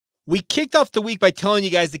We kicked off the week by telling you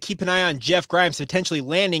guys to keep an eye on Jeff Grimes potentially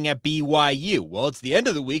landing at BYU. Well, it's the end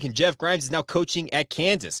of the week, and Jeff Grimes is now coaching at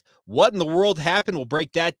Kansas. What in the world happened? We'll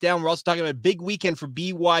break that down. We're also talking about a big weekend for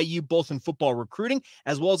BYU, both in football recruiting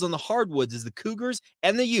as well as on the hardwoods, as the Cougars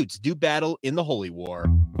and the Utes do battle in the Holy War.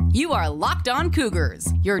 You are Locked On Cougars,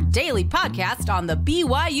 your daily podcast on the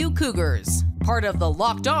BYU Cougars, part of the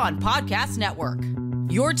Locked On Podcast Network,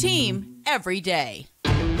 your team every day.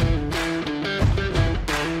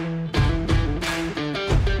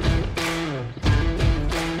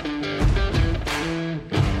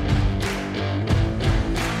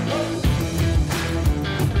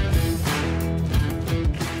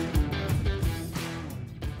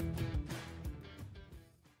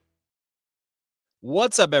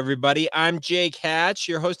 What's up, everybody? I'm Jake Hatch,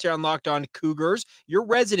 your host here on Locked On Cougars, your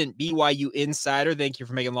resident BYU insider. Thank you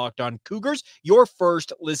for making Locked On Cougars your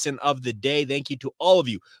first listen of the day. Thank you to all of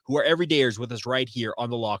you who are everydayers with us right here on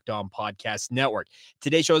the Locked On Podcast Network.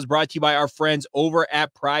 Today's show is brought to you by our friends over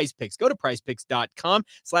at Prize Picks. Go to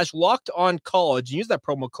prizepicks.com/lockedoncollege and use that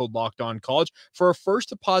promo code LOCKEDONCollege for a first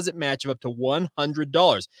deposit match of up to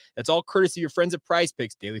 $100. That's all courtesy of your friends at Prize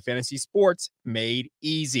Picks. Daily fantasy sports made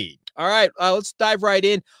easy. All right, let's dive right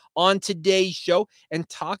in on today's show and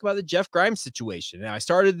talk about the Jeff Grimes situation. Now, I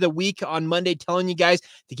started the week on Monday telling you guys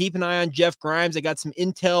to keep an eye on Jeff Grimes. I got some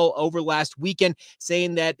intel over last weekend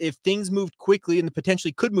saying that if things moved quickly, and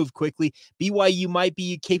potentially could move quickly, BYU might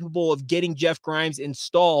be capable of getting Jeff Grimes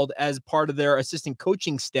installed as part of their assistant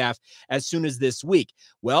coaching staff as soon as this week.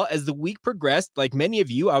 Well, as the week progressed, like many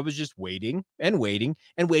of you, I was just waiting and waiting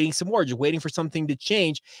and waiting some more, just waiting for something to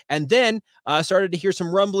change. And then started to hear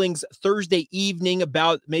some rumblings Thursday evening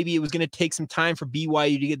about maybe it was going to take some time for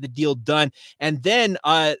BYU to get the deal done. And then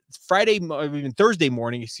even Thursday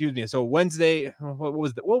morning, excuse me. So Wednesday, what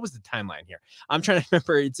was the timeline here? I'm trying to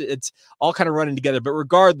remember. It's all kind of running together. But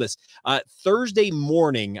regardless, Thursday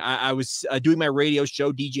morning, I was doing my radio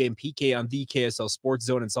show, DJ and PK on the KSL Sports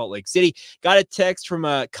Zone in Salt Lake City. Got a text from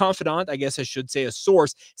a confidant, I guess I should say a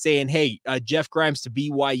source, saying, hey, Jeff Grimes to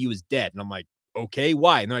BYU is dead. And I'm like, okay,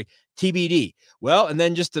 why? And they're like, TBD. Well, and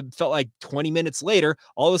then just felt like 20 minutes later,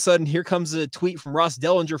 all of a sudden, here comes a tweet from Ross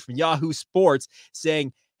Dellinger from Yahoo Sports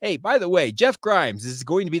saying, hey, by the way, Jeff Grimes is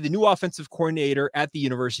going to be the new offensive coordinator at the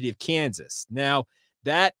University of Kansas. Now,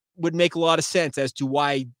 that would make a lot of sense as to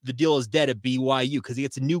why the deal is dead at BYU, because he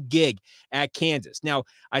gets a new gig at Kansas. Now,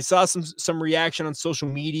 I saw some reaction on social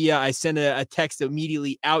media. I sent a text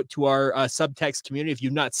immediately out to our SubText community. If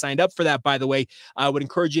you've not signed up for that, by the way, I would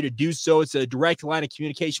encourage you to do so. It's a direct line of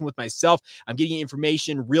communication with myself. I'm getting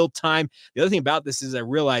information real time. The other thing about this is I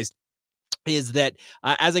realized is that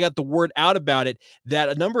as I got the word out about it, that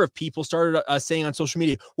a number of people started saying on social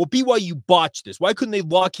media, well, BYU botched this. Why couldn't they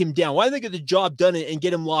lock him down? Why didn't they get the job done and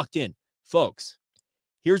get him locked in? Folks,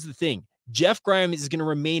 here's the thing. Jeff Grimes is going to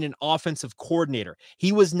remain an offensive coordinator.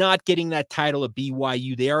 He was not getting that title at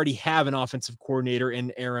BYU. They already have an offensive coordinator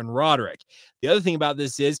in Aaron Roderick. The other thing about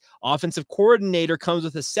this is offensive coordinator comes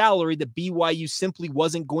with a salary that BYU simply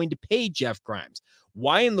wasn't going to pay Jeff Grimes.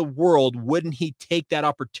 Why in the world wouldn't he take that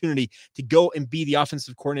opportunity to go and be the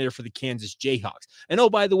offensive coordinator for the Kansas Jayhawks? And oh,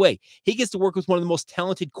 by the way, he gets to work with one of the most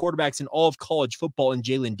talented quarterbacks in all of college football in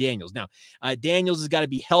Jalen Daniels. Now, Daniels has got to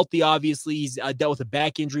be healthy, obviously. He's dealt with a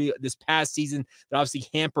back injury this past season that obviously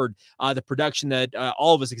hampered the production that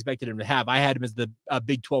all of us expected him to have. I had him as the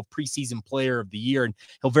Big 12 preseason player of the year, and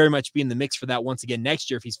he'll very much be in the mix for that once again next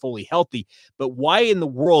year if he's fully healthy. But why in the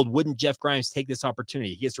world wouldn't Jeff Grimes take this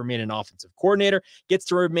opportunity? He gets to remain an offensive coordinator, gets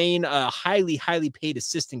to remain a highly, highly paid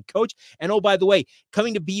assistant coach. And oh, by the way,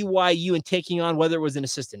 coming to BYU and taking on whether it was an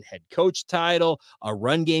assistant head coach title, a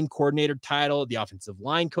run game coordinator title, the offensive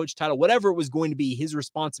line coach title, whatever it was going to be, his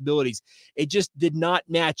responsibilities, it just did not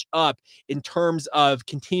match up in terms of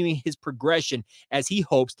continuing his progression as he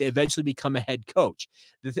hopes to eventually become a head coach.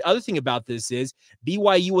 The other thing about this is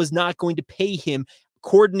BYU was not going to pay him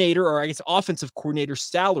coordinator, or I guess offensive coordinator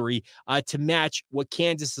salary to match what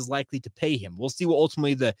Kansas is likely to pay him. We'll see what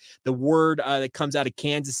ultimately the word that comes out of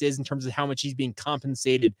Kansas is in terms of how much he's being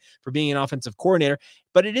compensated for being an offensive coordinator.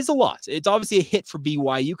 But it is a lot. It's obviously a hit for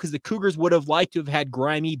BYU because the Cougars would have liked to have had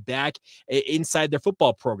Grimey back inside their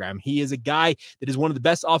football program. He is a guy that is one of the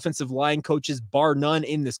best offensive line coaches, bar none,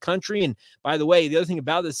 in this country. And by the way, the other thing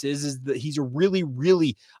about this is that he's a really,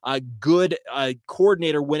 really good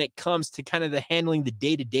coordinator when it comes to kind of the handling the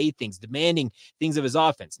day-to-day things, demanding things of his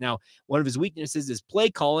offense. Now, one of his weaknesses is play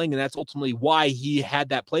calling, and that's ultimately why he had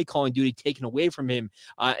that play calling duty taken away from him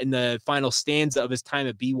in the final stanza of his time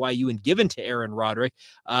at BYU and given to Aaron Roderick.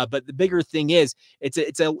 But the bigger thing is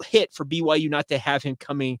it's a hit for BYU not to have him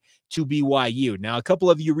coming to BYU. Now, a couple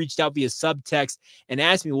of you reached out via subtext and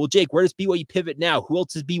asked me, well, Jake, where does BYU pivot now? Who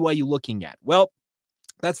else is BYU looking at? Well,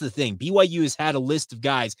 that's the thing. BYU has had a list of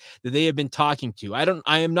guys that they have been talking to.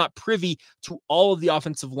 I am not privy to all of the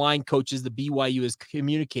offensive line coaches that BYU has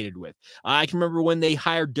communicated with. I can remember when they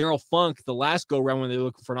hired Daryl Funk the last go around when they were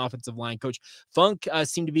looking for an offensive line coach. Funk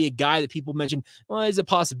seemed to be a guy that people mentioned, well, is a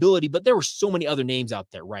possibility, but there were so many other names out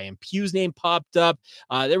there. Ryan Pugh's name popped up.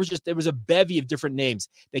 There was a bevy of different names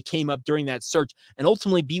that came up during that search, and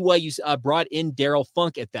ultimately BYU brought in Daryl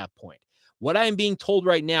Funk at that point. What I am being told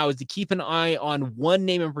right now is to keep an eye on one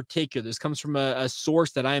name in particular. This comes from a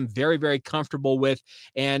source that I am very, very comfortable with.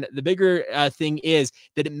 And the bigger thing is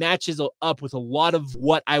that it matches up with a lot of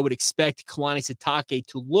what I would expect Kalani Sitake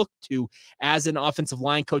to look to as an offensive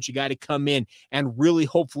line coach, a guy to come in and really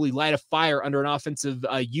hopefully light a fire under an offensive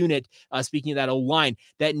unit, speaking of that O-line,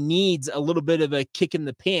 that needs a little bit of a kick in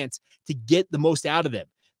the pants to get the most out of them.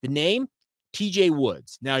 The name? TJ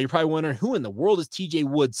Woods. Now, you're probably wondering, who in the world is TJ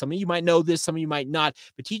Woods? Some of you might know this, some of you might not,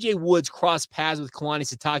 but TJ Woods crossed paths with Kalani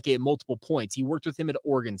Sitake at multiple points. He worked with him at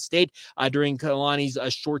Oregon State during Kalani's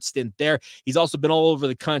short stint there. He's also been all over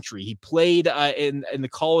the country. He played in the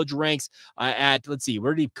college ranks at, let's see,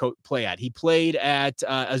 where did he play at? He played at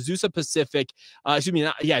Azusa Pacific.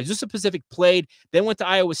 Azusa Pacific played, then went to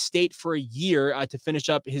Iowa State for a year to finish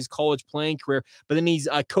up his college playing career, but then he's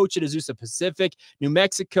coached at Azusa Pacific, New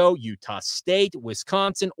Mexico, Utah State,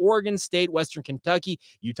 Wisconsin, Oregon State, Western Kentucky,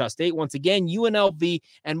 Utah State, once again, UNLV,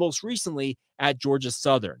 and most recently at Georgia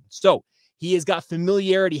Southern. So he has got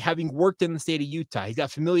familiarity having worked in the state of Utah. He's got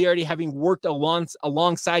familiarity having worked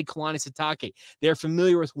alongside Kalani Sitake. They're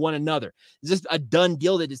familiar with one another. Is this a done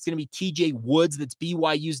deal that it's going to be TJ Woods that's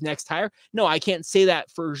BYU's next hire? No, I can't say that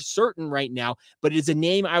for certain right now, but it is a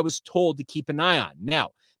name I was told to keep an eye on. Now,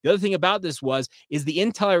 the other thing about this is the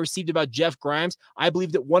intel I received about Jeff Grimes, I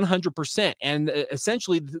believed it 100%. And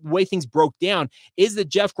essentially the way things broke down is that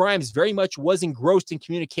Jeff Grimes very much was engrossed in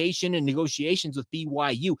communication and negotiations with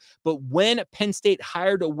BYU. But when Penn State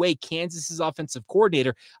hired away Kansas's offensive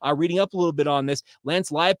coordinator, reading up a little bit on this, Lance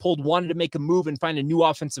Leipold wanted to make a move and find a new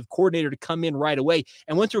offensive coordinator to come in right away,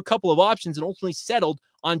 and went through a couple of options and ultimately settled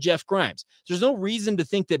on Jeff Grimes. There's no reason to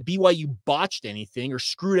think that BYU botched anything or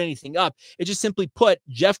screwed anything up. It just simply put,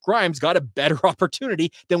 Jeff Grimes got a better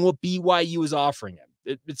opportunity than what BYU is offering him.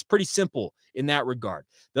 It's pretty simple in that regard.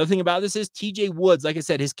 The other thing about this is TJ Woods, like I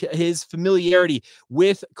said, his familiarity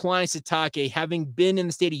with Kalani Sitake, having been in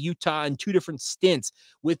the state of Utah in two different stints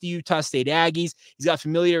with the Utah State Aggies. He's got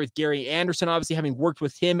familiarity with Gary Anderson, obviously having worked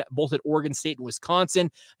with him both at Oregon State and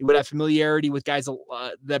Wisconsin. He would have familiarity with guys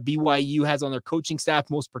that BYU has on their coaching staff,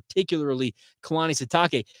 most particularly Kalani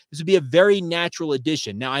Sitake. This would be a very natural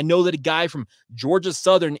addition. Now, I know that a guy from Georgia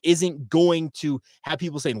Southern isn't going to have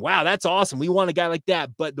people saying, wow, that's awesome, we want a guy like that.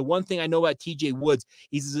 But the one thing I know about TJ Woods,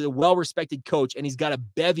 he's a well-respected coach, and he's got a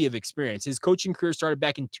bevy of experience. His coaching career started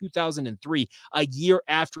back in 2003, a year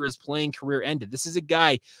after his playing career ended. This is a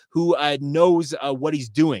guy who knows what he's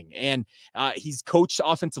doing, and he's coached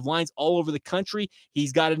offensive lines all over the country.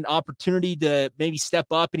 He's got an opportunity to maybe step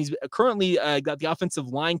up, and he's currently got the offensive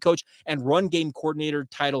line coach and run game coordinator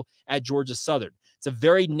title at Georgia Southern. It's a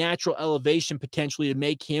very natural elevation potentially to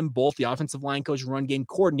make him both the offensive line coach and run game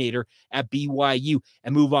coordinator at BYU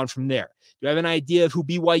and move on from there. Do you have an idea of who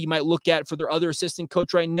BYU might look at for their other assistant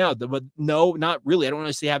coach right now? No, not really. I don't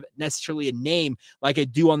have necessarily a name like I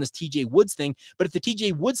do on this TJ Woods thing. But if the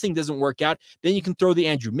TJ Woods thing doesn't work out, then you can throw the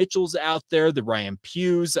Andrew Mitchells out there, the Ryan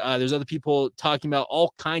Pughs. There's other people talking about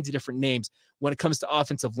all kinds of different names when it comes to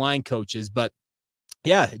offensive line coaches. But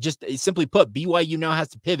yeah, just simply put, BYU now has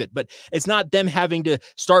to pivot, but it's not them having to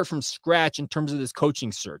start from scratch in terms of this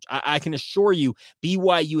coaching search. I can assure you,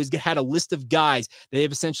 BYU has had a list of guys that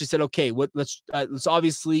they've essentially said, okay, let's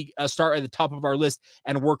obviously start at the top of our list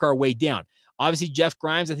and work our way down. Obviously, Jeff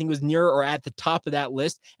Grimes, I think, was near or at the top of that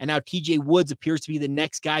list. And now TJ Woods appears to be the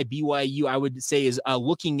next guy BYU, I would say, is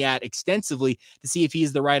looking at extensively to see if he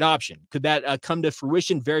is the right option. Could that come to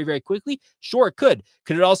fruition very, very quickly? Sure, it could.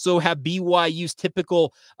 Could it also have BYU's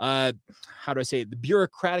typical, the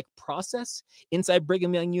bureaucratic process inside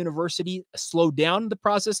Brigham Young University slow down the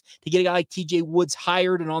process to get a guy like TJ Woods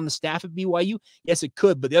hired and on the staff of BYU? Yes, it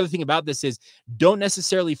could. But the other thing about this is don't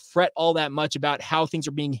necessarily fret all that much about how things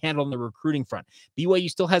are being handled on the recruiting front. BYU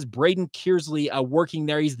still has Braden Kearsley working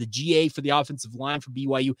there. He's the GA for the offensive line for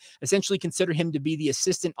BYU. Essentially consider him to be the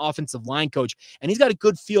assistant offensive line coach. And he's got a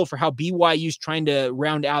good feel for how BYU is trying to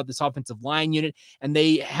round out this offensive line unit. And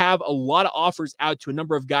they have a lot of offers out to a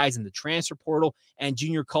number of guys in the transfer portal and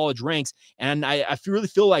junior college ranks. And I really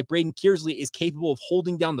feel like Braden Kearsley is capable of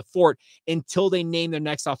holding down the fort until they name their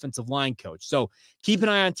next offensive line coach. So keep an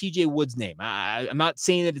eye on TJ Wood's name. I'm not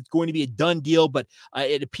saying that it's going to be a done deal, but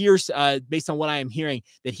it appears, based on what I am hearing,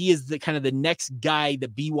 that he is the kind of the next guy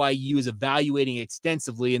that BYU is evaluating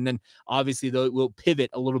extensively. And then obviously we'll pivot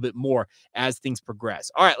a little bit more as things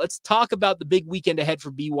progress. All right, let's talk about the big weekend ahead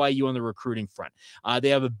for BYU on the recruiting front. They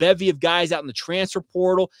have a bevy of guys out in the transfer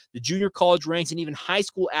portal, the junior college ranks, and even high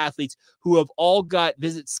school athletes who have all got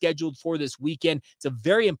visits scheduled for this weekend. It's a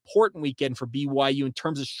very important weekend for BYU in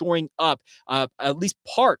terms of shoring up at least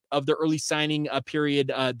part of the early signing period,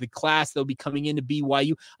 the class that'll be coming into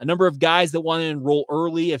BYU. A number of guys that want to enroll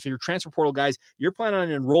early. If you're transfer portal guys, you're planning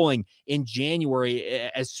on enrolling in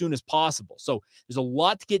January as soon as possible. So there's a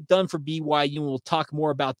lot to get done for BYU, and we'll talk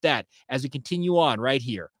more about that as we continue on right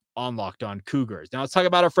here on Locked On Cougars. Now let's talk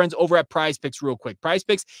about our friends over at Prize Picks real quick. Prize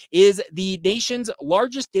Picks is the nation's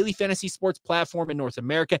largest daily fantasy sports platform in North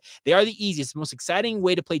America. They are the easiest, most exciting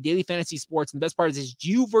way to play daily fantasy sports. And the best part is it's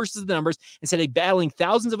you versus the numbers. Instead of battling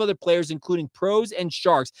thousands of other players, including pros and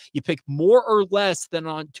sharks, you pick more or less than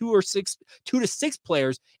on two to six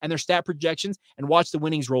players and their stat projections and watch the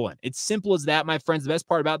winnings roll in. It's simple as that, my friends. The best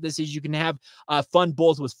part about this is you can have fun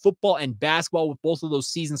both with football and basketball, with both of those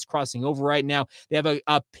seasons crossing over right now. They have a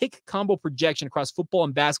pick combo projection across football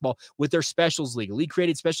and basketball with their specials league. A league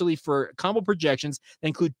created specially for combo projections that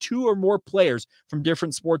include two or more players from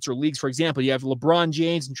different sports or leagues. For example, you have LeBron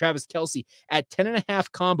James and Travis Kelce at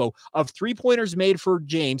 10.5 combo of 3-pointers made for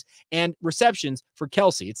James and receptions for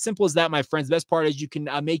Kelce. It's simple as that, my friends. The best part is you can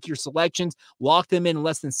make your selections, lock them in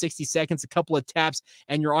less than 60 seconds, a couple of taps,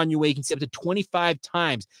 and you're on your way. You can see up to 25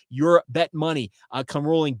 times your bet money come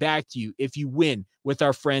rolling back to you if you win with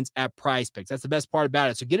our friends at Prize Picks. That's the best part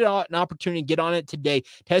about it. So get an opportunity, get on it today.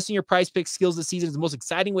 Testing your Prize Picks skills this season is the most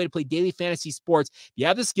exciting way to play daily fantasy sports. If you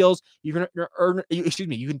have the skills, you can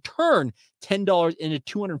turn $10 into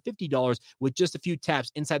 $250 with just a few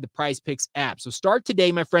taps inside the Prize Picks app. So start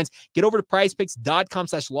today, my friends. Get over to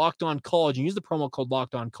prizepicks.com/lockedoncollege and use the promo code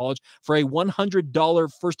lockedoncollege for a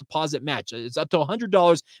 $100 first deposit match. It's up to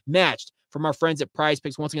 $100 matched from our friends at Prize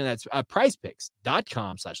Picks. Once again, that's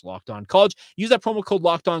prizepicks.com/lockedoncollege. Use that promo code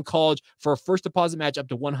lockedoncollege for a first deposit match up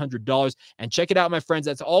to $100. And check it out, my friends.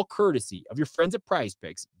 That's all courtesy of your friends at Prize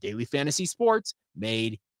Picks. Daily fantasy sports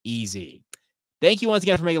made easy. Thank you once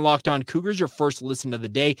again for making Locked On Cougars your first listen of the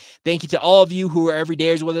day. Thank you to all of you who are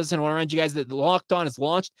everydayers with us. And I want to remind you guys that Locked On has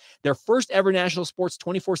launched their first ever national sports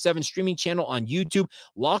 24/7 streaming channel on YouTube.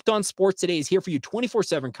 Locked On Sports Today is here for you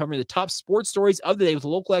 24/7, covering the top sports stories of the day with the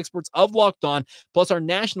local experts of Locked On, plus our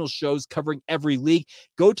national shows covering every league.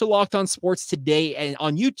 Go to Locked On Sports Today and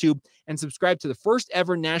on YouTube and subscribe to the first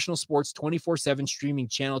ever national sports 24/7 streaming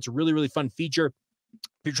channel. It's a really, really fun feature.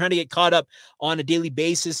 If you're trying to get caught up on a daily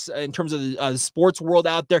basis in terms of the sports world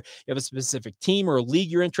out there, you have a specific team or a league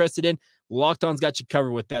you're interested in, Locked On's got you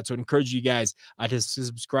covered with that. So I encourage you guys to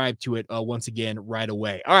subscribe to it once again right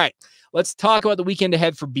away. All right, let's talk about the weekend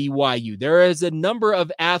ahead for BYU. There is a number of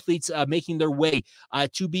athletes making their way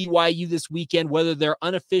to BYU this weekend, whether they're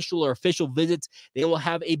unofficial or official visits. They will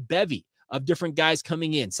have a bevy of different guys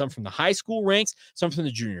coming in, some from the high school ranks, some from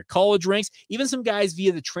the junior college ranks, even some guys via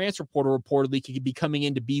the transfer portal reportedly could be coming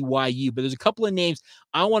into BYU. But there's a couple of names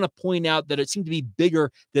I want to point out that it seem to be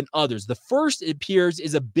bigger than others. The first, it appears,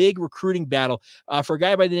 is a big recruiting battle for a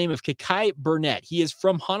guy by the name of Kakai Burnett. He is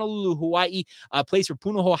from Honolulu, Hawaii, plays for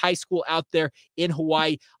Punahou High School out there in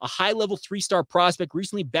Hawaii, a high-level 3-star prospect,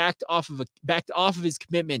 recently backed off of his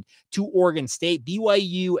commitment to Oregon State.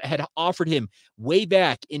 BYU had offered him way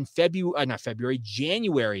back in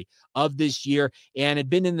January of this year, and had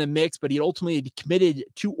been in the mix, but he ultimately committed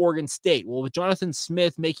to Oregon State. Well, with Jonathan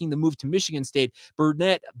Smith making the move to Michigan State,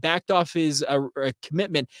 Burnett backed off his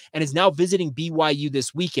commitment and is now visiting BYU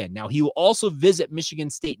this weekend. Now, he will also visit Michigan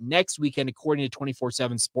State next weekend, according to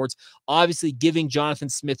 24/7 Sports, obviously giving Jonathan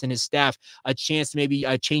Smith and his staff a chance to maybe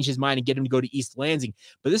change his mind and get him to go to East Lansing.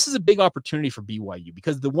 But this is a big opportunity for BYU,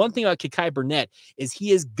 because the one thing about Kakai Burnett is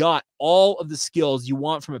he has got all of the skills you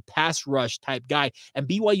want from a pass rush type guy, and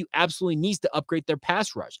BYU absolutely needs to upgrade their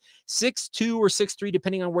pass rush. 6'2" or 6'3",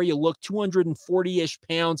 depending on where you look, 240-ish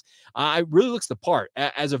pounds. It really looks the part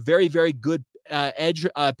as a very, very good edge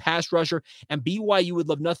pass rusher, and BYU would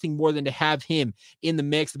love nothing more than to have him in the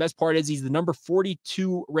mix. The best part is he's the number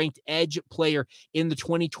 42 ranked edge player in the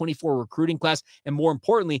 2024 recruiting class, and more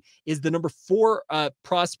importantly, is the number 4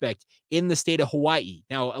 prospect in the state of Hawaii.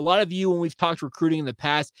 Now, a lot of you, when we've talked recruiting in the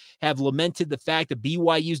past, have lamented the fact that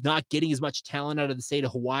BYU is not getting as much talent out of the state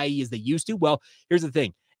of Hawaii as they used to. Well, here's the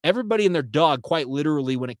thing. Everybody and their dog, quite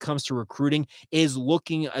literally, when it comes to recruiting, is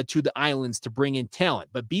looking to the islands to bring in talent.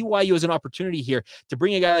 But BYU has an opportunity here to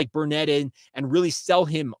bring a guy like Burnett in and really sell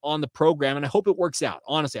him on the program. And I hope it works out.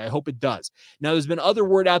 Honestly, I hope it does. Now, there's been other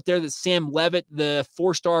word out there that Sam Leavitt, the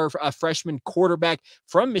 4-star freshman quarterback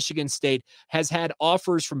from Michigan State, has had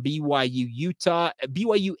offers from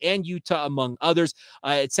BYU and Utah, among others.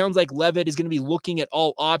 It sounds like Leavitt is going to be looking at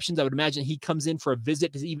all options. I would imagine he comes in for a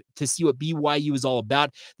visit to see what BYU is all about.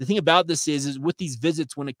 The thing about this is with these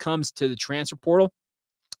visits, when it comes to the transfer portal,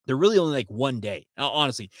 they're really only like one day.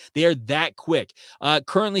 Honestly, they are that quick.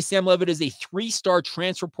 Currently, Sam Leavitt is a 3-star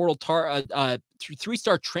transfer portal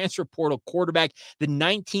 3-star transfer portal quarterback, the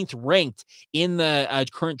 19th ranked in the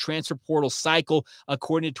current transfer portal cycle,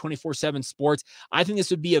 according to 24/7 Sports. I think this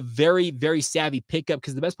would be a very, very savvy pickup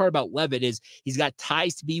because the best part about Leavitt is he's got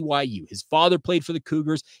ties to BYU. His father played for the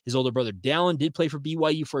Cougars. His older brother, Dallin, did play for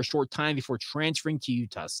BYU for a short time before transferring to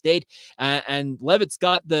Utah State. And Leavitt's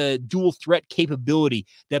got the dual threat capability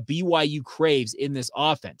that BYU craves in this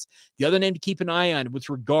offense. The other name to keep an eye on with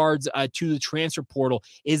regards to the transfer portal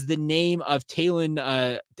is the name of Talon.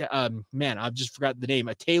 Man, I've just forgot the name.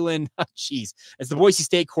 Talon, jeez, it's the Boise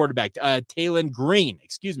State quarterback. Talon Green,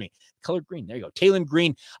 excuse me. Color green. There you go. Talon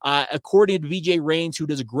Green. According to BJ Rains, who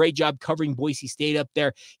does a great job covering Boise State up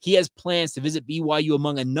there, he has plans to visit BYU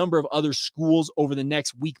among a number of other schools over the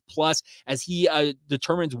next week plus as he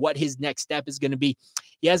determines what his next step is going to be.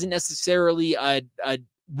 He hasn't necessarily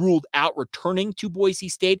ruled out returning to Boise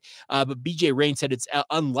State, but BJ Rain said it's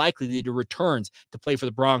unlikely that he returns to play for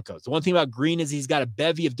the Broncos. The one thing about Green is he's got a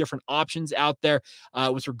bevy of different options out there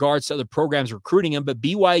with regards to other programs recruiting him, but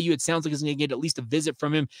BYU, it sounds like is going to get at least a visit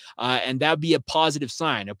from him, and that would be a positive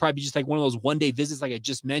sign. It'll probably be just like one of those one-day visits like I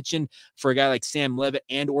just mentioned for a guy like Sam Leavitt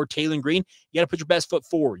and or Talon Green. You got to put your best foot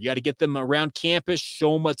forward. You got to get them around campus,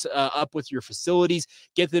 show them what's up with your facilities,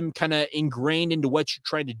 get them kind of ingrained into what you're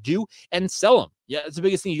trying to do, and sell them. Yeah, it's the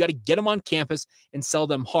biggest thing. You got to get them on campus and sell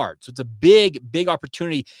them hard. So it's a big, big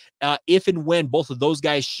opportunity if and when both of those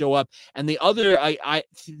guys show up. And the other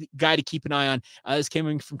guy to keep an eye on, this came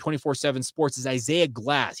in from 24/7 Sports, is Isaiah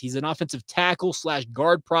Glass. He's an offensive tackle /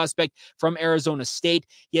 guard prospect from Arizona State.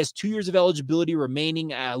 He has 2 years of eligibility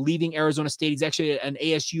remaining, leaving Arizona State. He's actually an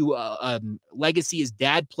ASU legacy. His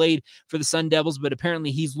dad played for the Sun Devils, but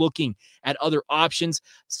apparently he's looking at other options.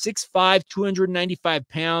 6'5", 295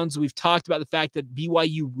 pounds. We've talked about the fact that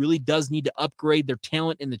BYU really does need to upgrade their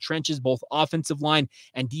talent in the trenches, both offensive line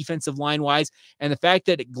and defensive line wise. And the fact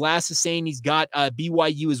that Glass is saying he's got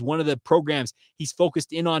BYU as one of the programs he's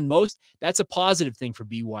focused in on most, that's a positive thing for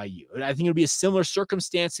BYU. I think it'll be a similar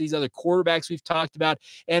circumstance to these other quarterbacks we've talked about.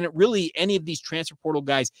 And really, any of these transfer portal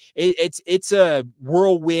guys, it's a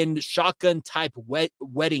whirlwind shotgun type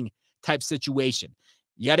wedding type situation.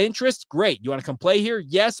 You got interest? Great. You want to come play here?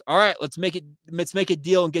 Yes. All right. Let's make a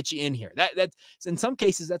deal and get you in here. That's in some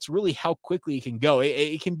cases, that's really how quickly it can go.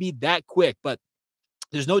 It can be that quick, but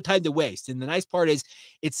there's no time to waste. And the nice part is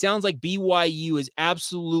it sounds like BYU is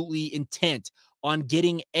absolutely intent on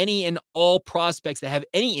getting any and all prospects that have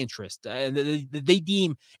any interest and they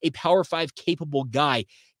deem a Power 5 capable guy,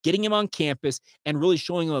 getting him on campus and really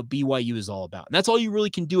showing them what BYU is all about. And that's all you really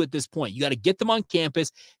can do at this point. You got to get them on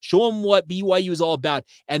campus, show them what BYU is all about,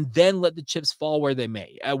 and then let the chips fall where they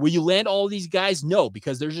may. Will you land all of these guys? No,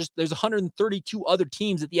 because there's 132 other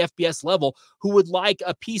teams at the FBS level who would like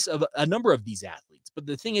a piece of a number of these athletes. But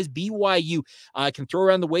the thing is, BYU can throw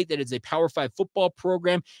around the weight that it's a Power 5 football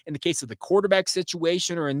program. In the case of the quarterback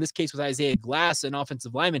situation, or in this case with Isaiah Glass, an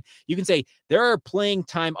offensive lineman, you can say there are playing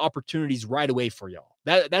time opportunities right away for y'all.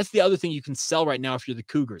 That's the other thing you can sell right now if you're the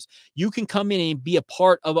Cougars. You can come in and be a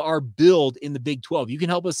part of our build in the Big 12. You can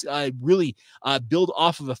help us really build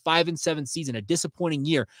off of a 5-7 season, a disappointing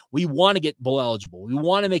year. We want to get bowl eligible. We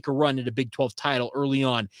want to make a run at a Big 12 title early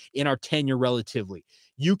on in our tenure relatively.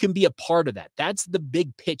 You can be a part of that. That's the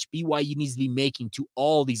big pitch BYU needs to be making to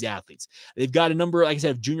all these athletes. They've got a number, like I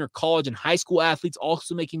said, of junior college and high school athletes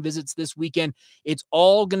also making visits this weekend. It's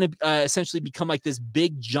all going to essentially become like this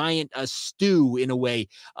big, giant stew in a way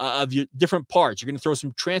of your different parts. You're going to throw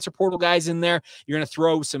some transfer portal guys in there. You're going to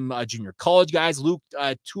throw some junior college guys. Luke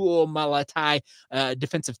Tuomalatai,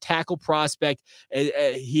 defensive tackle prospect.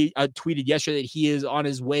 He tweeted yesterday that he is on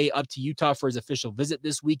his way up to Utah for his official visit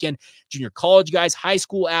this weekend. Junior college guys, high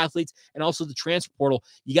school athletes and also the transfer portal.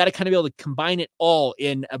 You got to kind of be able to combine it all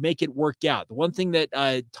and make it work out. The one thing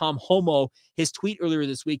that Tom Homo, his tweet earlier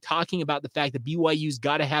this week, talking about the fact that BYU's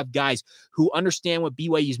got to have guys who understand what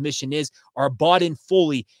BYU's mission is, are bought in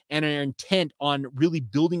fully, and are intent on really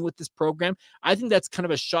building with this program. I think that's kind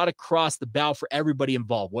of a shot across the bow for everybody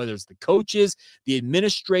involved, whether it's the coaches, the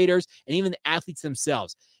administrators, and even the athletes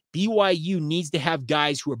themselves. BYU needs to have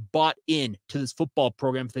guys who are bought in to this football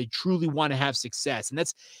program if they truly want to have success. And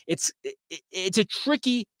it's a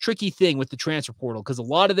tricky thing with the transfer portal, because a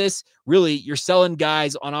lot of this, really, you're selling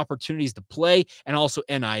guys on opportunities to play and also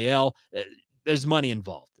NIL. There's money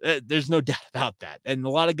involved. There's no doubt about that. And a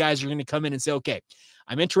lot of guys are going to come in and say, okay,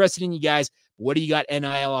 I'm interested in you guys. What do you got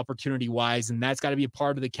NIL opportunity wise? And that's got to be a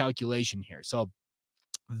part of the calculation here. So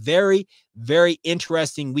very, very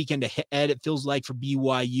interesting weekend ahead, it feels like, for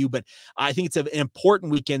BYU, but I think it's an important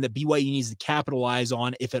weekend that BYU needs to capitalize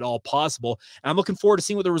on, if at all possible. And I'm looking forward to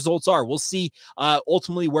seeing what the results are. We'll see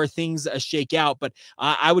ultimately where things shake out, but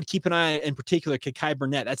I would keep an eye in particular Kakai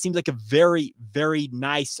Burnett. That seems like a very, very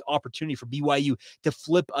nice opportunity for BYU to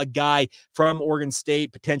flip a guy from Oregon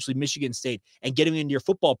State, potentially Michigan State, and get him into your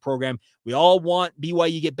football program. We all want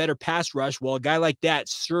BYU to get better pass rush. Well, a guy like that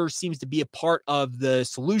sure seems to be a part of the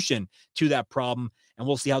solution to that problem, and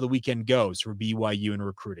we'll see how the weekend goes for BYU in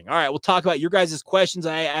recruiting. All right, we'll talk about your guys' questions.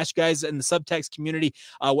 I asked you guys in the subtext community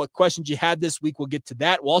what questions you had this week. We'll get to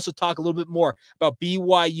that. We'll also talk a little bit more about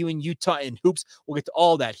BYU and Utah and hoops. We'll get to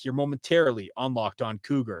all that here momentarily on Locked On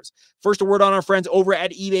Cougars. First, a word on our friends over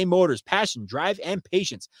at eBay Motors. Passion, drive, and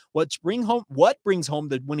patience. What brings home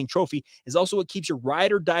the winning trophy is also what keeps your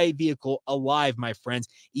ride or die vehicle alive, my friends.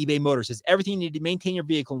 eBay Motors has everything you need to maintain your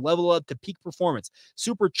vehicle and level up to peak performance.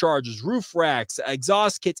 Superchargers, roof racks,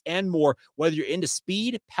 exhaust kits, and more. Whether you're into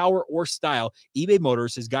speed, power, or style, eBay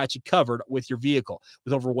Motors has got you covered with your vehicle.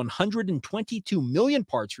 With over 122 million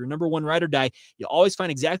parts for your number one ride or die, you'll always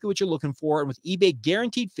find exactly what you're looking for. And with eBay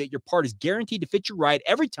Guaranteed Fit, your part is guaranteed to fit your ride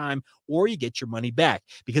every time, or you get your money back.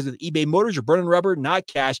 Because with eBay Motors, you're burning rubber, not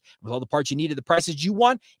cash. With all the parts you need at the prices you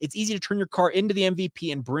want, it's easy to turn your car into the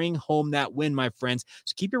MVP and bring home that win, my friends.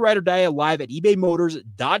 So keep your ride or die alive at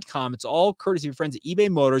ebaymotors.com. It's all courtesy of your friends at eBay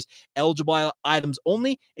Motors. Eligible items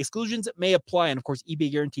only. Exclusions may apply. And of course,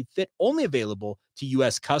 eBay Guaranteed Fit only available to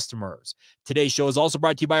U.S. customers. Today's show is also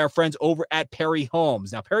brought to you by our friends over at Perry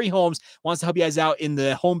Homes. Now, Perry Homes wants to help you guys out in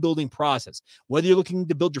the home building process. Whether you're looking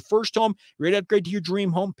to build your first home, you're ready to upgrade to your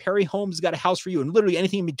dream home, Perry Homes has got a house for you, and literally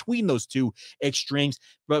anything in between those two extremes.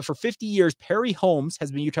 But for 50 years, Perry Homes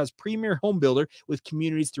has been Utah's premier home builder with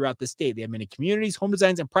communities throughout the state. They have many communities, home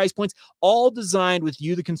designs, and price points, all designed with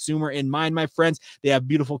you, the consumer, in mind, my friends. They have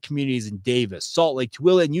beautiful communities in Davis, Salt Lake,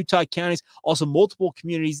 Tooele, and Utah counties. Also, multiple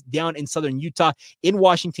communities down in southern Utah, in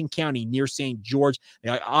Washington County, near St. George. They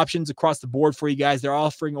got options across the board for you guys. They're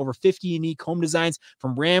offering over 50 unique home designs,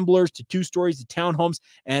 from ramblers to 2-stories to townhomes,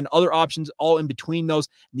 and other options all in between those.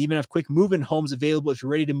 And even have quick move-in homes available if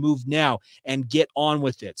you're ready to move now and get on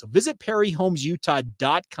with it. So visit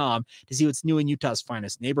PerryHomesUtah.com to see what's new in Utah's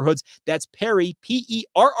finest neighborhoods. That's Perry,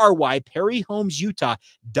 P-E-R-R-Y,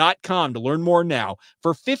 PerryHomesUtah.com to learn more now.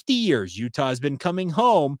 For 50 years, Utah has been coming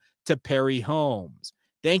home to Perry Homes.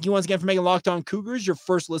 Thank you once again for making Locked On Cougars your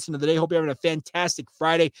first listen of the day. Hope you're having a fantastic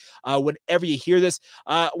Friday whenever you hear this.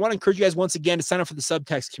 I want to encourage you guys once again to sign up for the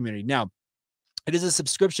subtext community. Now, it is a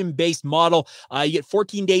subscription-based model. You get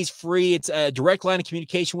 14 days free. It's a direct line of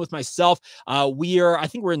communication with myself. We're well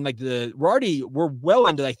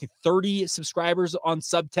into like 30 subscribers on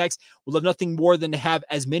Subtext. We'll have nothing more than to have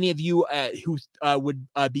as many of you who would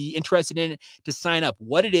be interested in it to sign up.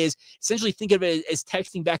 What it is, essentially think of it as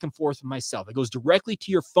texting back and forth with myself. It goes directly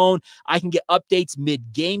to your phone. I can get updates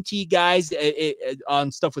mid-game to you guys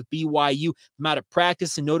on stuff with BYU. I'm out at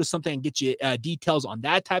practice and notice something and get you details on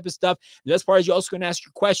that type of stuff. The best part is you're also going to ask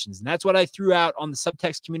your questions. And that's what I threw out on the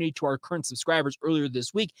subtext community to our current subscribers earlier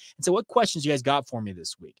this week. And so what questions you guys got for me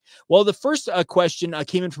this week? Well, the first question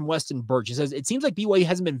came in from Weston Birch. He says, it seems like BYU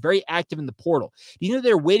hasn't been very active in the portal. Do you know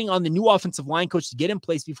they're waiting on the new offensive line coach to get in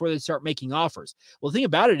place before they start making offers? Well, the thing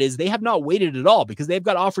about it is they have not waited at all, because they've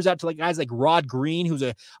got offers out to like guys like Rod Green, who's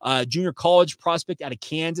a junior college prospect out of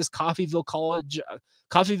Kansas, Coffeyville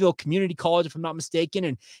Community College, if I'm not mistaken.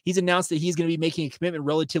 And he's announced that he's going to be making a commitment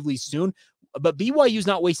relatively soon. But BYU's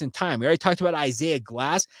not wasting time. We already talked about Isaiah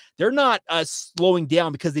Glass. They're not slowing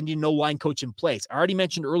down because they need no line coach in place. I already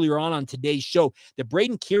mentioned earlier on today's show that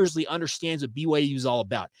Braden Kearsley understands what BYU is all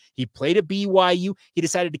about. He played at BYU. He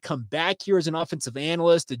decided to come back here as an offensive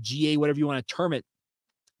analyst, a GA, whatever you want to term it.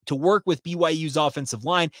 to work with BYU's offensive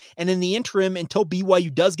line. And in the interim, until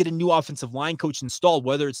BYU does get a new offensive line coach installed,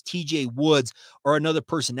 whether it's TJ Woods or another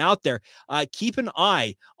person out there, keep an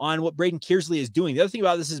eye on what Braden Kearsley is doing. The other thing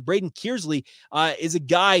about this is Braden Kearsley is a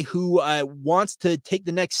guy who wants to take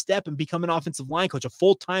the next step and become an offensive line coach, a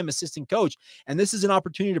full-time assistant coach. And this is an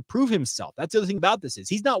opportunity to prove himself. That's the other thing about this is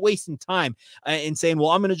he's not wasting time in saying, well,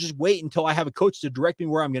 I'm going to just wait until I have a coach to direct me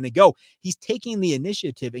where I'm going to go. He's taking the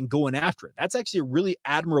initiative and going after it. That's actually a really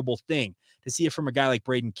admirable thing to see it from a guy like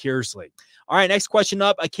Braden Kearsley. All right, next question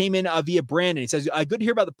up. I came in via Brandon. He says, good to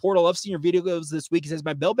hear about the portal. I've seen your videos this week. He says,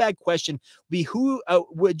 my mailbag question would be, who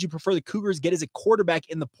would you prefer the Cougars get as a quarterback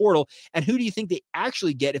in the portal? And who do you think they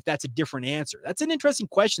actually get if that's a different answer? That's an interesting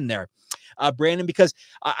question there, Brandon, because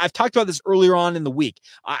I've talked about this earlier on in the week.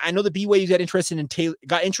 I know the BYU got interest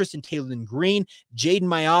in Taylor Green, Jaden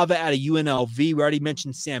Mayava out of UNLV. We already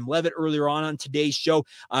mentioned Sam Leavitt earlier on today's show.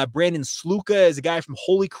 Brandon Sluka is a guy from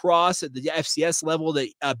Holy Cross at the FCS level that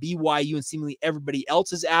BYU and seemingly everybody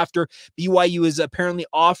else is after. BYU is apparently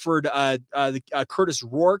offered Curtis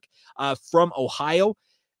Rourke from Ohio.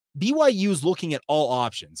 BYU is looking at all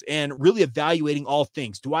options and really evaluating all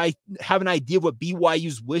things. Do I have an idea of what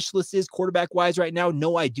BYU's wish list is quarterback-wise right now?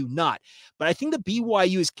 No, I do not. But I think that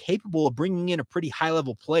BYU is capable of bringing in a pretty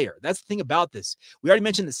high-level player. That's the thing about this. We already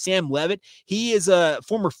mentioned that Sam Leavitt, he is a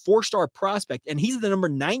former 4-star prospect, and he's the number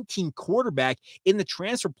 19 quarterback in the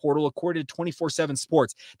transfer portal according to 24/7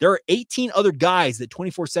 Sports. There are 18 other guys that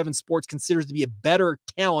 24/7 Sports considers to be a better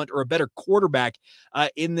talent or a better quarterback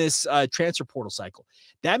in this transfer portal cycle.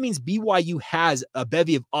 That means BYU has a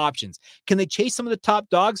bevy of options. Can they chase some of the top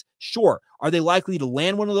dogs? Sure. Are they likely to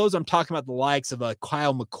land one of those? I'm talking about the likes of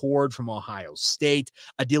Kyle McCord from Ohio State,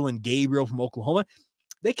 Dylan Gabriel from Oklahoma.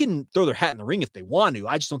 They can throw their hat in the ring if they want to.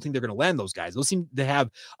 I just don't think they're going to land those guys. Those seem to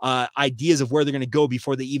have ideas of where they're going to go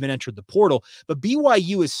before they even enter the portal. But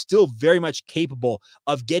BYU is still very much capable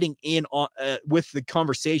of getting in on with the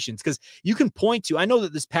conversations, because you can point to, I know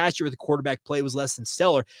that this past year the quarterback play was less than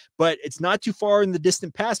stellar, but it's not too far in the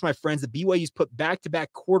distant past, my friends, that BYU's put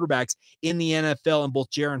back-to-back quarterbacks in the NFL in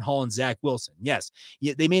both Jaron Hall and Zach Wilson. Yes,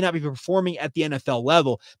 they may not be performing at the NFL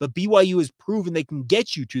level, but BYU has proven they can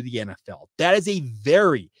get you to the NFL. That is a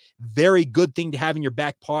very, very good thing to have in your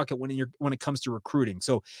back pocket when it comes to recruiting.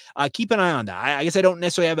 So keep an eye on that. I guess I don't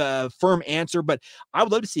necessarily have a firm answer, but I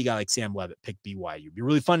would love to see a guy like Sam Leavitt pick BYU. It'd be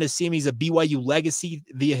really fun to see him. He's a BYU legacy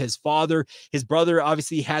via his father. His brother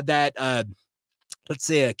obviously had that let's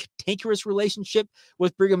say a cantankerous relationship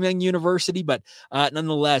with Brigham Young University, but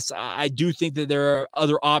nonetheless, I do think that there are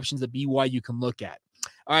other options that BYU can look at.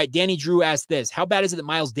 All right, Danny Drew asked this. How bad is it that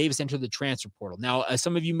Miles Davis entered the transfer portal? Now,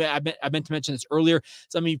 some of you, I meant to mention this earlier.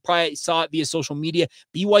 Some of you probably saw it via social media.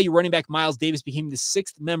 BYU running back Miles Davis became the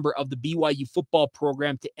 6th member of the BYU football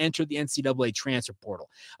program to enter the NCAA transfer portal.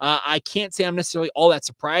 I can't say I'm necessarily all that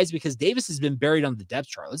surprised, because Davis has been buried on the depth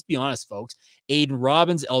chart. Let's be honest, folks. Aiden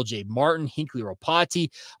Robbins, LJ Martin, Hinkley Ropati.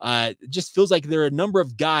 It just feels like there are a number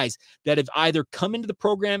of guys that have either come into the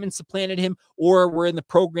program and supplanted him, or were in the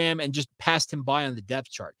program and just passed him by on the depth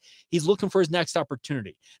chart. He's looking for his next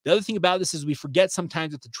opportunity. The other thing about this is we forget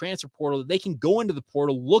sometimes with the transfer portal that they can go into the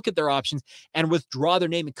portal, look at their options, and withdraw their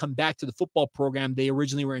name and come back to the football program they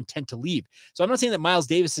originally were intent to leave. So I'm not saying that Miles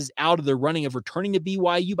Davis is out of the running of returning to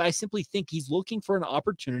BYU, but I simply think he's looking for an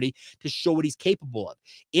opportunity to show what he's capable of.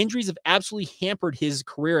 Injuries have absolutely hampered his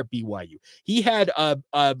career at BYU. He had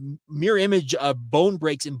a mirror image of bone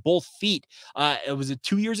breaks in both feet. It was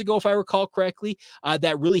 2 years ago, if I recall correctly,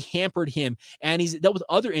 that really hampered him. And he's dealt with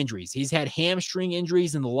other injuries. He's had hamstring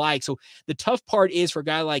injuries and the like. So the tough part is for a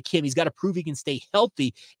guy like him, he's got to prove he can stay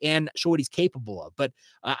healthy and show what he's capable of. But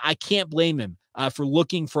I can't blame him for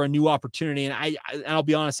looking for a new opportunity. And I'll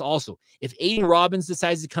be honest also, if Aiden Robbins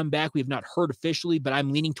decides to come back, we have not heard officially, but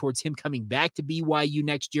I'm leaning towards him coming back to BYU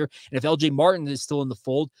next year. And if LJ Martin is still in the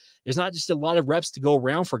fold, there's not just a lot of reps to go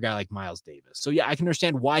around for a guy like Miles Davis. So yeah, I can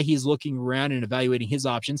understand why he's looking around and evaluating his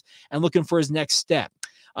options and looking for his next step.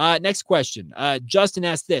 Next question. Justin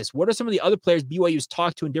asked this. What are some of the other players BYU's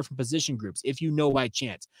talked to in different position groups, if you know by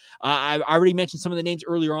chance? I already mentioned some of the names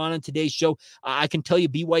earlier on in today's show. I can tell you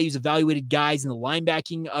BYU's evaluated guys in the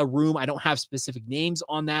linebacking room. I don't have specific names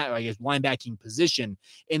on that, or I guess linebacking position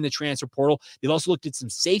in the transfer portal. They've also looked at some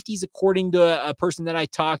safeties, according to a person that I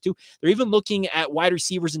talked to. They're even looking at wide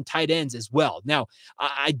receivers and tight ends as well. Now,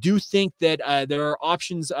 I do think that there are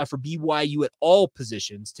options for BYU at all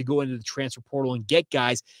positions to go into the transfer portal and get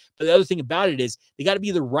guys. But the other thing about it is they got to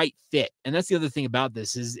be the right fit. And that's the other thing about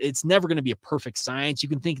this is it's never going to be a perfect science. You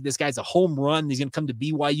can think this guy's a home run. He's going to come to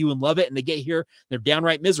BYU and love it. And they get here, they're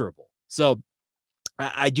downright miserable. So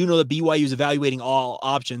I do know that BYU is evaluating all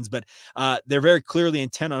options, but they're very clearly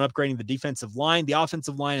intent on upgrading the defensive line, the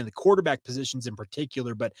offensive line, and the quarterback positions in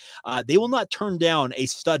particular. But they will not turn down a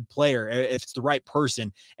stud player if it's the right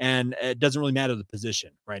person, and it doesn't really matter the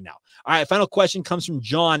position right now. All right, final question comes from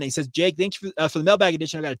John. He says, Jake, thanks for the mailbag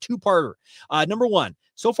edition. I got a two-parter. Number one,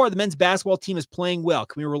 so far the men's basketball team is playing well.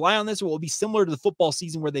 Can we rely on this, or will it be similar to the football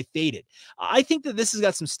season where they faded? I think that this has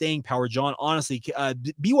got some staying power, John. Honestly,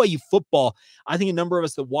 BYU football, I think a number of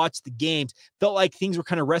us that watched the games felt like things were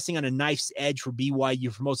kind of resting on a knife's edge for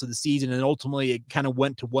BYU for most of the season, and ultimately it kind of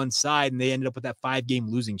went to one side, and they ended up with that 5-game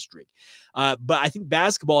losing streak. But I think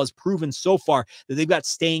basketball has proven so far that they've got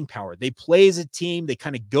staying power. They play as a team, they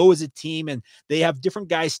kind of go as a team, and they have different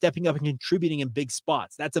guys stepping up and contributing in big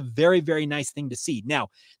spots. That's a very, very nice thing to see. Now,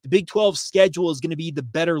 the Big 12 schedule is going to be the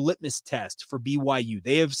better litmus test for BYU.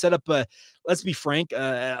 They have set up let's be frank,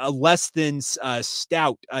 a less than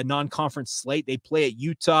stout non-conference slate. They play at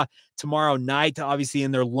Utah tomorrow night, obviously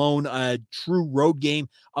in their lone true road game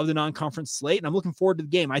of the non-conference slate, and I'm looking forward to the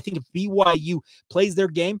game. I think if BYU plays their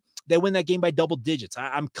game, they win that game by double digits.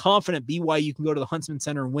 I'm confident BYU can go to the Huntsman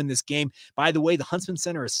Center and win this game. By the way, the Huntsman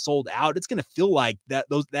Center is sold out. It's going to feel like that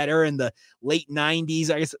era in the late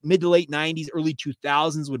 90s, I guess mid to late 90s, early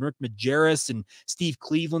 2000s when Rick Majerus and Steve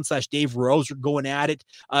Cleveland / Dave Rose were going at it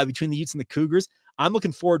between the Utes and the Cougars. I'm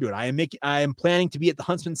looking forward to it. I am planning to be at the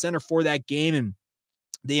Huntsman Center for that game, and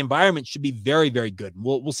the environment should be very, very good.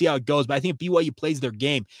 We'll see how it goes. But I think if BYU plays their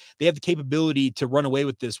game, they have the capability to run away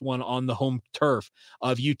with this one on the home turf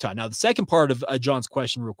of Utah. Now, the second part of John's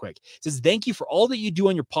question real quick says, thank you for all that you do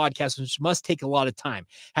on your podcast, which must take a lot of time.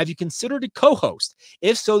 Have you considered a co-host?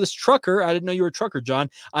 If so, this trucker, I didn't know you were a trucker, John,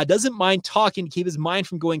 doesn't mind talking to keep his mind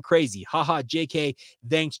from going crazy. Haha, JK.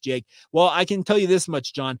 Thanks, Jake. Well, I can tell you this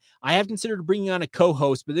much, John. I have considered bringing on a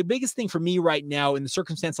co-host, but the biggest thing for me right now in the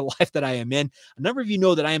circumstance of life that I am in, a number of you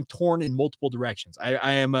know that I am torn in multiple directions.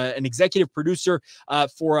 I am an executive producer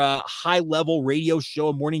for a high-level radio show,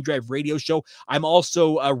 a morning drive radio show. I'm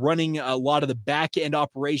also running a lot of the back-end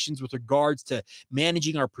operations with regards to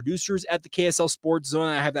managing our producers at the KSL Sports Zone.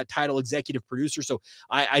 I have that title, executive producer, so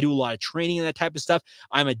I do a lot of training and that type of stuff.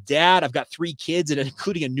 I'm a dad. I've got 3 kids,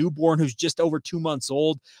 including a newborn who's just over 2 months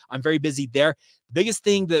old. I'm very busy there. Biggest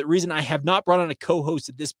thing, the reason I have not brought on a co-host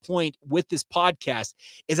at this point with this podcast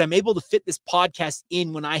is I'm able to fit this podcast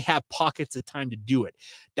in when I have pockets of time to do it.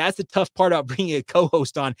 That's the tough part about bringing a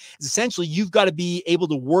co-host on, is essentially you've got to be able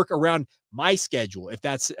to work around my schedule if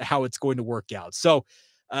that's how it's going to work out. So,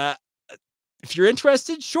 if you're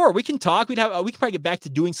interested, sure, we can talk. We can probably get back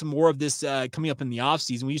to doing some more of this coming up in the off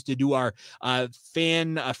season. We used to do our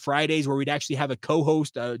fan Fridays where we'd actually have a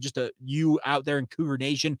co-host, you out there in Cougar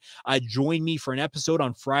Nation, join me for an episode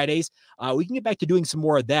on Fridays. We can get back to doing some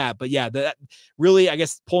more of that. But yeah, that really, I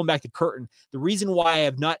guess, pulling back the curtain, the reason why I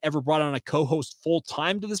have not ever brought on a co-host full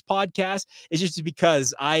time to this podcast is just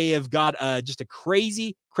because I have got just a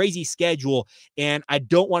crazy schedule, and I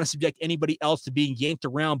don't want to subject anybody else to being yanked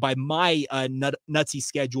around by my nutsy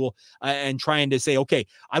schedule and trying to say, okay,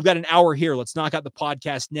 I've got an hour here, let's knock out the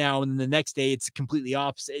podcast now, and then the next day it's completely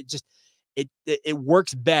opposite. It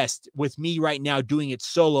works best with me right now doing it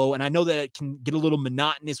solo, and I know that it can get a little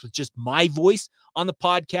monotonous with just my voice on the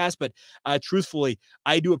podcast, but truthfully,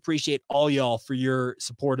 I do appreciate all y'all for your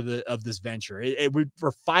support of this venture.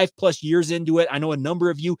 We're 5+ years into it. I know a number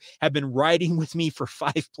of you have been riding with me for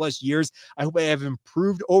 5+ years. I hope I have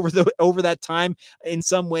improved over that time in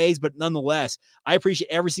some ways, but nonetheless, I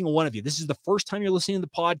appreciate every single one of you. This is the first time you're listening to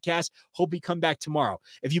the podcast. Hope you come back tomorrow.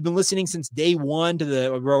 If you've been listening since day one to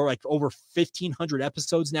like over 1,500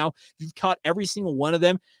 episodes now, if you've caught every single one of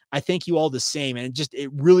them, I thank you all the same. And it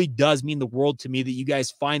really does mean the world to me that you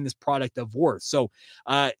guys find this product of worth. So,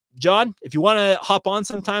 John, if you want to hop on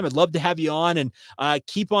sometime, I'd love to have you on, and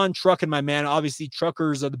keep on trucking, my man. Obviously,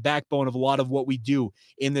 truckers are the backbone of a lot of what we do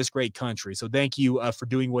in this great country. So thank you for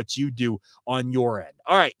doing what you do on your end.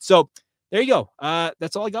 All right. So there you go.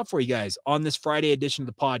 That's all I got for you guys on this Friday edition of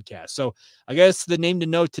the podcast. So I guess the name to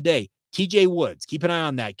note today, TJ Woods. Keep an eye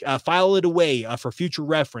on that. File it away for future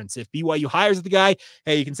reference. If BYU hires the guy,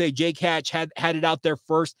 hey, you can say Jake Hatch had it out there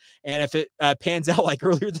first. And if it pans out like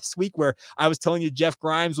earlier this week where I was telling you Jeff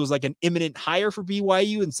Grimes was like an imminent hire for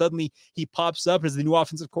BYU, and suddenly he pops up as the new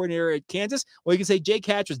offensive coordinator at Kansas, well, you can say Jake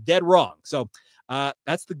Hatch was dead wrong. So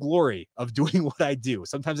that's the glory of doing what I do.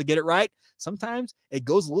 Sometimes I get it right. Sometimes it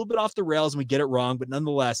goes a little bit off the rails and we get it wrong. But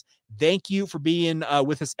nonetheless, thank you for being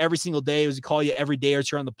with us every single day, as we call you every day or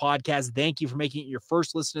two on the podcast. Thank you for making it your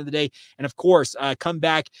first listen of the day. And of course, come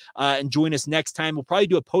back and join us next time. We'll probably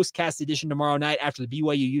do a postcast edition tomorrow night after the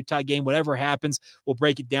BYU Utah game. Whatever happens, we'll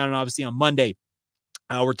break it down. And obviously on Monday,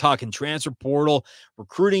 We're talking transfer portal,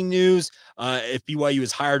 recruiting news. If BYU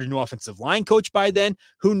has hired a new offensive line coach by then,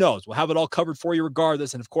 who knows? We'll have it all covered for you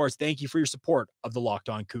regardless. And of course, thank you for your support of the Locked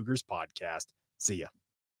On Cougars podcast. See ya.